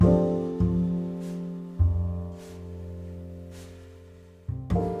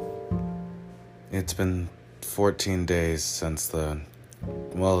It's been 14 days since at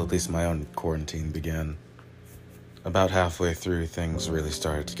least my own quarantine began. About halfway through, things really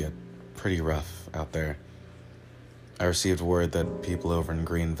started to get pretty rough out there. I received word that people over in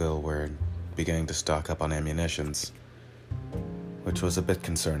Greenville were beginning to stock up on ammunitions, which was a bit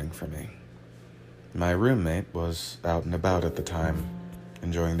concerning for me. My roommate was out and about at the time,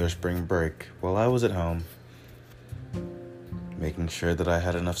 enjoying their spring break, while I was at home, making sure that I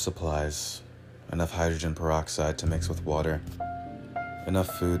had enough supplies, enough hydrogen peroxide to mix with water, enough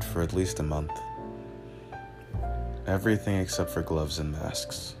food for at least a month. Everything except for gloves and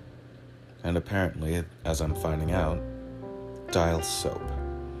masks. And apparently, as I'm finding out, Dial soap.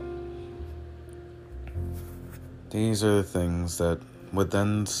 These are the things that would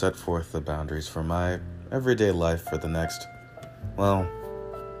then set forth the boundaries for my everyday life for the next,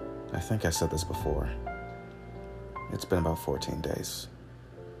 I think I said this before. It's been about 14 days,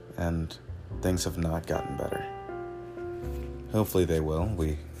 and things have not gotten better. Hopefully they will.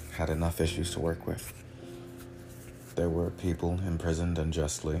 We had enough issues to work with. There were people imprisoned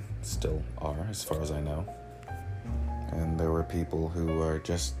unjustly, still are, as far as I know. And there were people who are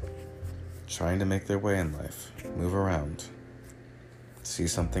just trying to make their way in life, move around, see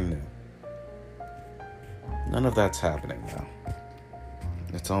something new. None of that's happening now.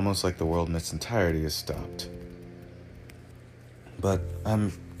 It's almost like the world in its entirety is stopped. But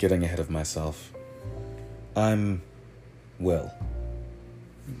I'm getting ahead of myself. I'm Will.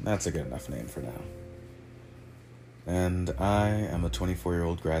 That's a good enough name for now. And I am a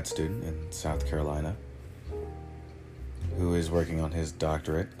 24-year-old grad student in South Carolina who is working on his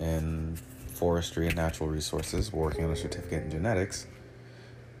doctorate in forestry and natural resources, working on a certificate in genetics,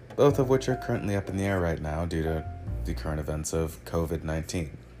 both of which are currently up in the air right now due to the current events of COVID-19,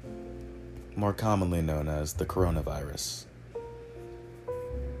 more commonly known as the coronavirus.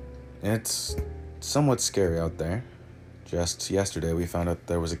 It's somewhat scary out there. Just yesterday we found out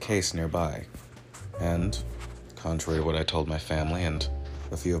there was a case nearby, and contrary to what I told my family and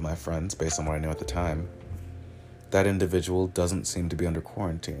a few of my friends based on what I knew at the time, that individual doesn't seem to be under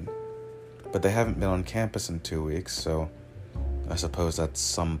quarantine. But they haven't been on campus in 2 weeks, so I suppose that's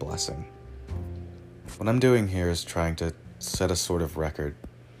some blessing. What I'm doing here is trying to set a sort of record,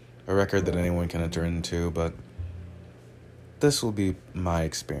 a record that anyone can enter into, but this will be my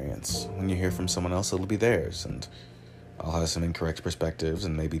experience. When you hear from someone else, it'll be theirs, and I'll have some incorrect perspectives,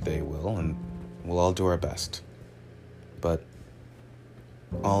 and maybe they will, and we'll all do our best. But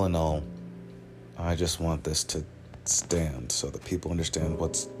all in all, I just want this to stand so that people understand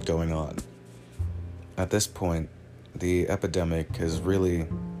what's going on. At this point, the epidemic has really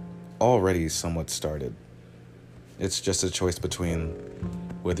already somewhat started. It's just a choice between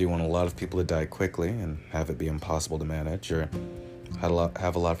whether you want a lot of people to die quickly and have it be impossible to manage, or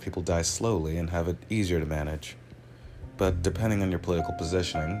have a lot of people die slowly and have it easier to manage. But depending on your political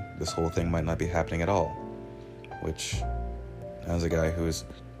positioning, this whole thing might not be happening at all, which, as a guy who is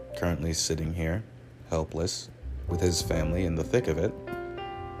currently sitting here, helpless, with his family in the thick of it,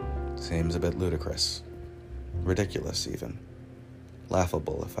 seems a bit ludicrous. Ridiculous, even.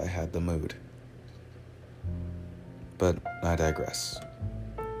 Laughable if I had the mood. But I digress.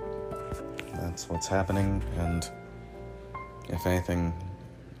 That's what's happening, and if anything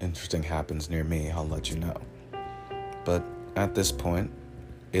interesting happens near me, I'll let you know. But at this point,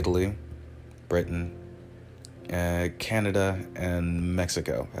 Italy, Britain, Canada, and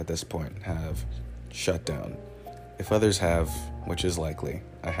Mexico at this point have shut down. If others have, which is likely,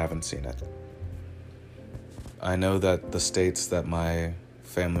 I haven't seen it. I know that the states that my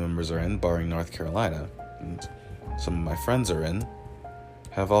family members are in, barring North Carolina, and some of my friends are in,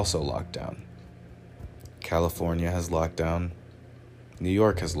 have also locked down. California has locked down. New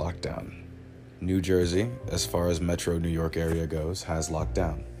York has locked down. New Jersey, as far as metro New York area goes, has locked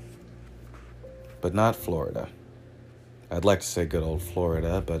down. But not Florida. I'd like to say good old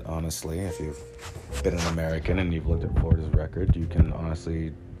Florida, but honestly, if you've been an American and you've looked at Florida's record, you can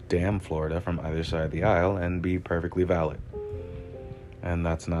honestly damn Florida from either side of the aisle and be perfectly valid. And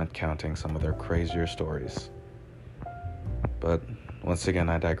that's not counting some of their crazier stories. But once again,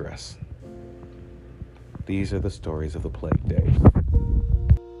 I digress. These are the stories of the plague days.